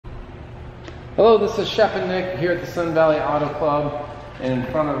Hello, this is Shep and Nick here at the Sun Valley Auto Club, and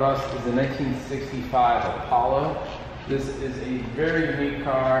in front of us is the 1965 Apollo. This is a very unique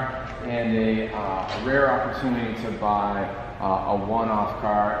car and a rare opportunity to buy a one-off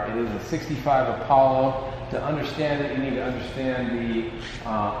car. It is a 65 Apollo. To understand it, you need to understand the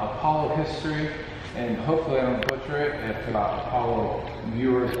Apollo history, and hopefully I don't butcher it. If Apollo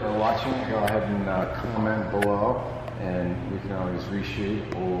viewers are watching, go ahead and comment below, and we can always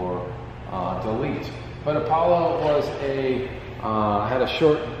reshoot or delete. But Apollo was had a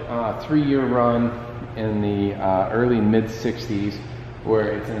short 3-year run in the early mid-60s,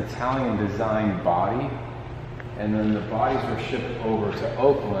 where it's an Italian designed body, and then the bodies were shipped over to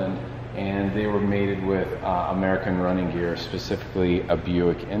Oakland and they were mated with American running gear, specifically a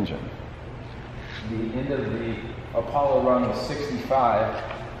Buick engine. The end of the Apollo run was 65.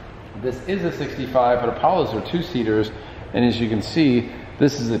 This is a 65, but Apollos are two-seaters, and as you can see,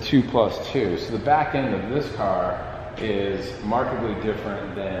 this is a 2+2. So the back end of this car is markedly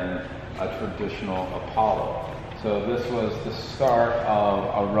different than a traditional Apollo. So this was the start of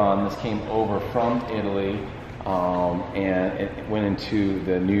a run. This came over from Italy, and it went into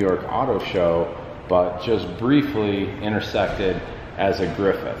the New York Auto Show, but just briefly intersected as a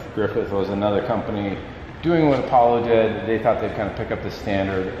Griffith. Griffith was another company doing what Apollo did. They thought they'd kind of pick up the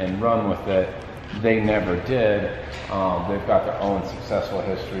standard and run with it. They never did. They've got their own successful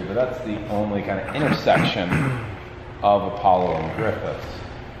history, but that's the only kind of intersection of Apollo and Griffiths.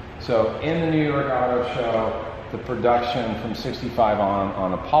 So in the New York Auto Show, the production from 65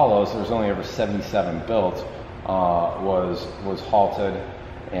 on Apollos, there was only ever 77 built, was halted,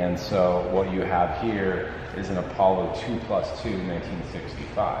 and so what you have here is an Apollo 2+2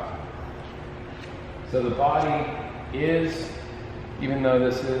 1965. So the body is, even though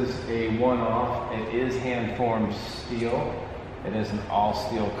this is a one-off, it is hand-formed steel. It is an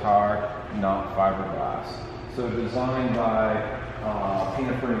all-steel car, not fiberglass. So designed by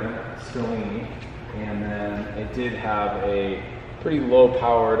Pininfarina, and then it did have a pretty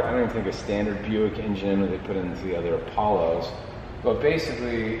low-powered, I don't even think a standard Buick engine that they put into the other Apollos. But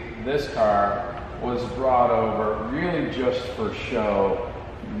basically, this car was brought over really just for show.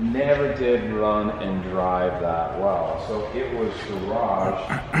 Never did run and drive that well. So it was garaged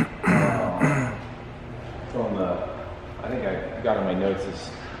from the, I think I got in my notes, is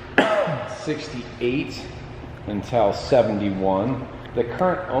 68 until 71. The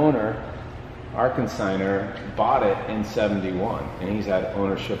current owner, our consignor, bought it in 71, and he's had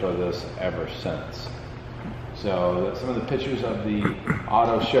ownership of this ever since. So some of the pictures of the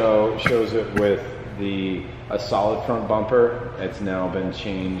auto show shows it with a solid front bumper. It's now been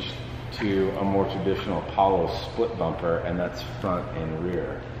changed to a more traditional Apollo split bumper, and that's front and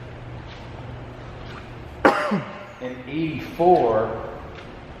rear. In 84,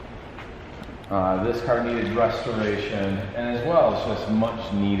 this car needed restoration, and as well as just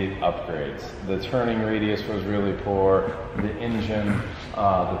much needed upgrades. The turning radius was really poor, the engine,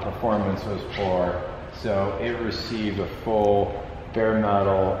 the performance was poor, so it received a full bare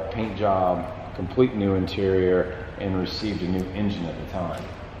metal paint job, complete new interior, and received a new engine at the time.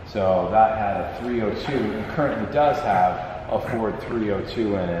 So that had a 302, and currently does have a Ford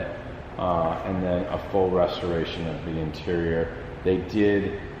 302 in it, and then a full restoration of the interior. They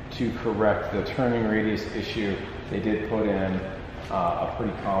did, to correct the turning radius issue, they did put in a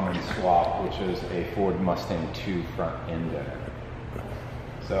pretty common swap, which is a Ford Mustang II front end in it.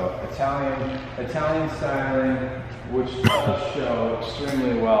 So Italian styling, which does show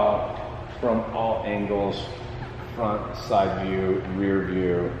extremely well from all angles, front, side view, rear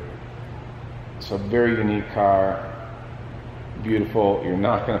view. So very unique car, beautiful. You're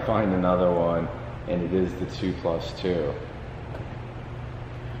not going to find another one, and it is the 2+2.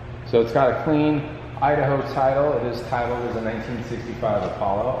 So it's got a clean Idaho title. It is titled as a 1965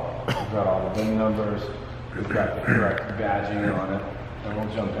 Apollo. We've got all the VIN numbers. We've got the correct badging on it. And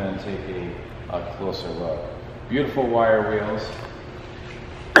we'll jump in and take a closer look. Beautiful wire wheels.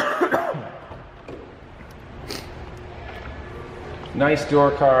 Nice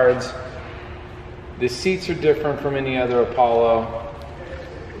door cards. The seats are different from any other Apollo.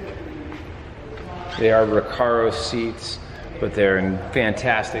 They are Recaro seats, but they're in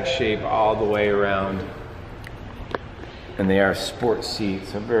fantastic shape all the way around. And they are sport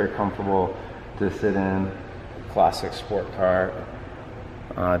seats, so very comfortable to sit in. Classic sport car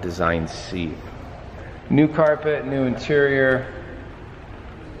design seat. New carpet, new interior.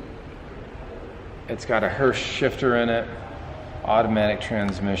 It's got a Hirsch shifter in it, automatic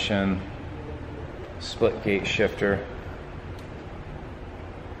transmission, split gate shifter,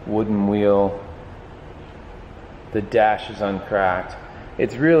 wooden wheel. The dash is uncracked.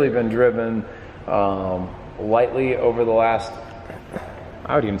 It's really been driven lightly over the last,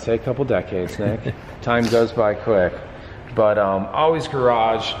 I would even say a couple decades, Nick. Time goes by quick. But always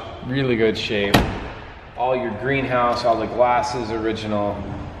garage, really good shape. All your greenhouse, all the glass is original.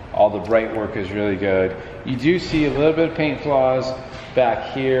 All the bright work is really good. You do see a little bit of paint flaws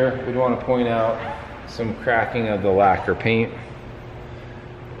back here. We'd want to point out some cracking of the lacquer paint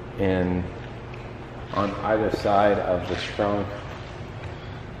and on either side of the trunk.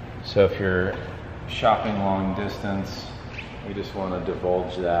 So if you're shopping long distance, we just want to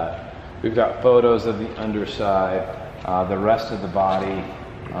divulge that. We've got photos of the underside. The rest of the body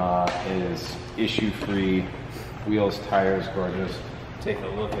is issue-free. Wheels, tires, gorgeous. Take a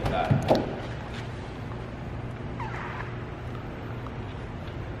look at that.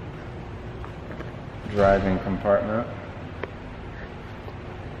 Driving compartment.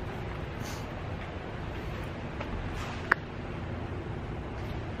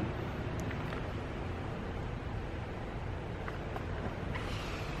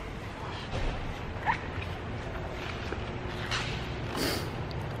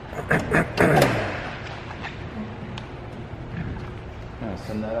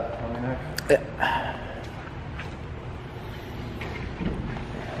 Send that up for me, Nick. Yeah.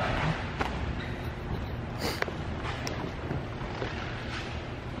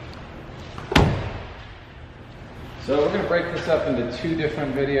 So we're going to break this up into two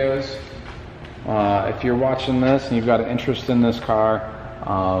different videos. If you're watching this and you've got an interest in this car,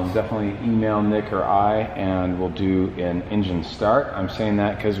 definitely email Nick or I and we'll do an engine start. I'm saying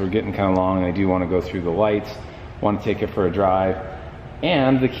that because we're getting kind of long and I do want to go through the lights, want to take it for a drive.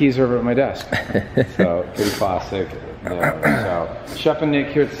 And the keys are over at my desk. So, pretty classic there. So, Shep and Nick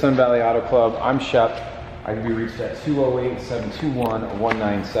here at the Sun Valley Auto Club. I'm Shep. I can be reached at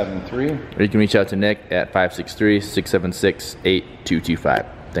 208-721-1973. Or you can reach out to Nick at 563-676-8225.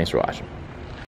 Thanks for watching.